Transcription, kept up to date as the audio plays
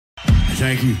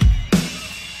Thank you.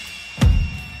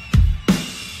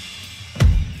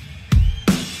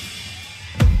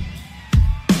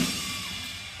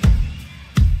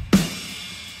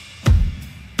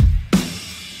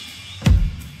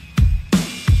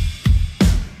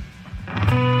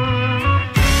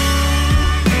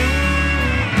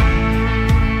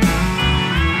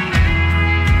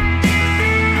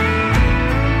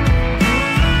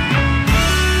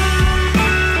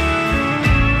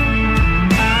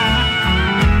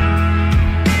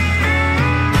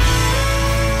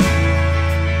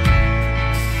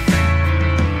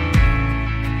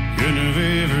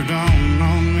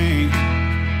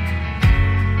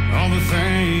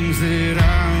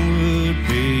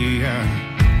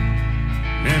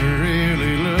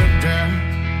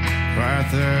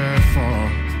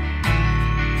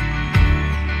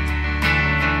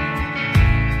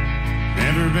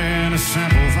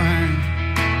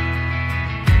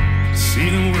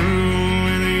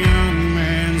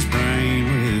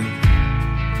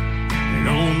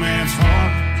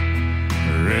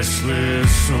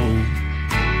 Restless soul.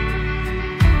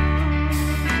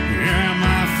 Yeah,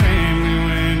 my family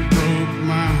went broke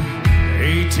my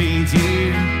 18th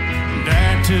year.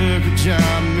 Dad took a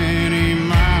job many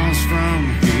miles from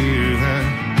here.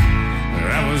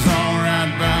 That was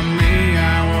alright by me.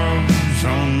 I was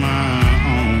on my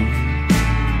own.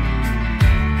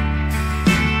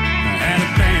 I had a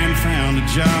band, found a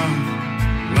job.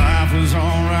 Life was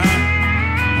alright.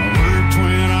 I worked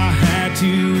when I had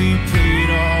to. We paid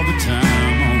all the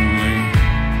time only.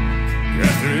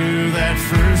 Got through that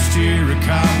first year of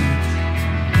college,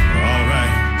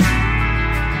 alright.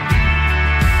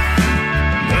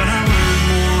 But I learned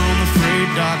more on the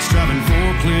freight docks, driving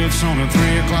forklifts on a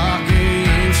 3 o'clock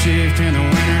a.m. shift in the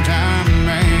wintertime.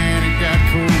 Man, it got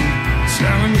cold.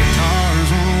 Selling guitars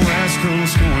on the west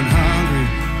coast, going hungry,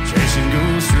 chasing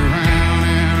ghosts around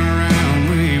and around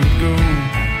we would go.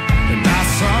 And I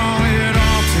saw it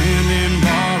all, tendin,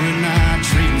 bar at night,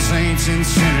 treating saints and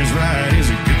sinners right is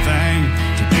a good thing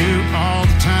to do all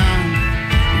the time.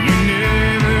 You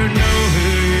never know who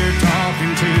you're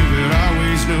talking to, but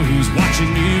always know who's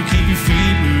watching you. Keep your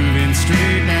feet moving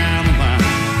straight down the line.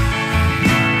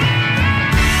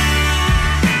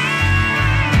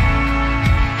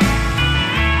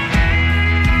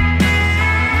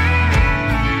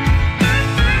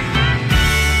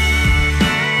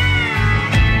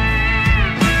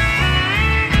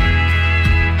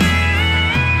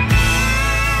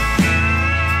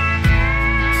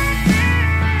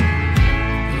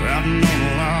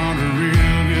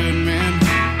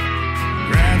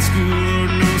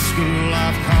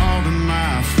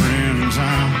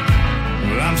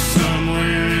 I'm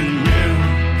somewhere in the middle,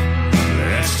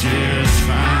 that's just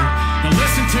fine. Now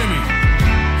listen to me.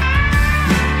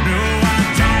 No, I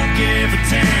don't give a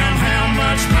damn how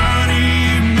much money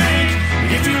you make.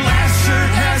 If your last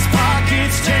shirt has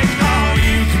pockets, take all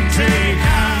you can take.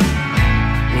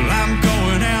 I'm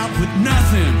going out with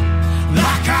nothing,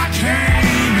 like I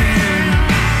came in.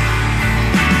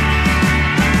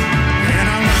 And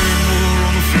I learned more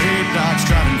on the freight docks,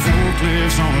 driving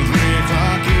forklifts on a 3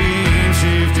 o'clock a.m.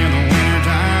 shift in the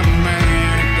wintertime.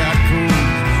 Man, it got cold.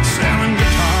 Selling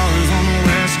guitars on the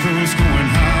west coast, going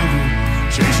hungry,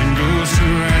 chasing ghosts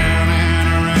around and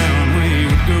around we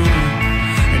would go.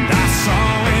 And I saw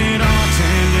it all,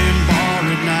 tending bar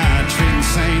at night, treating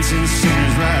saints and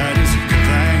sinners right is a good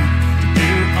thing to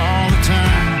do all the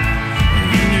time.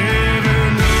 You never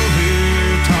know who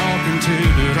you're talking to,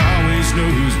 but always know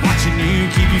who's watching you.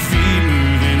 Keep your feet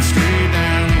moving straight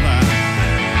down the line.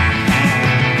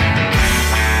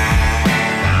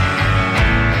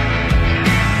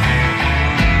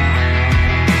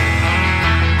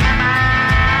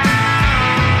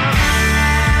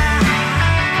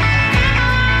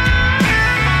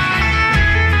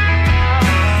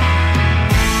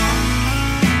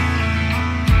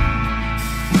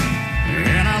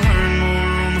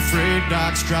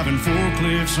 Docks, driving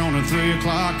forklifts on a 3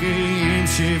 o'clock a.m.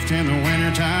 shift in the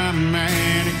wintertime.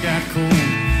 Man, it got cold.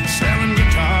 Selling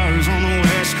guitars on the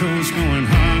west coast, going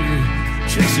hungry,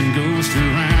 chasing ghosts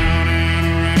around and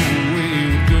around we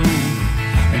would go.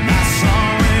 And I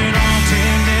saw it all,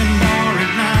 tending bar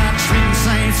at night, treating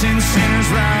saints and sinners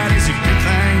right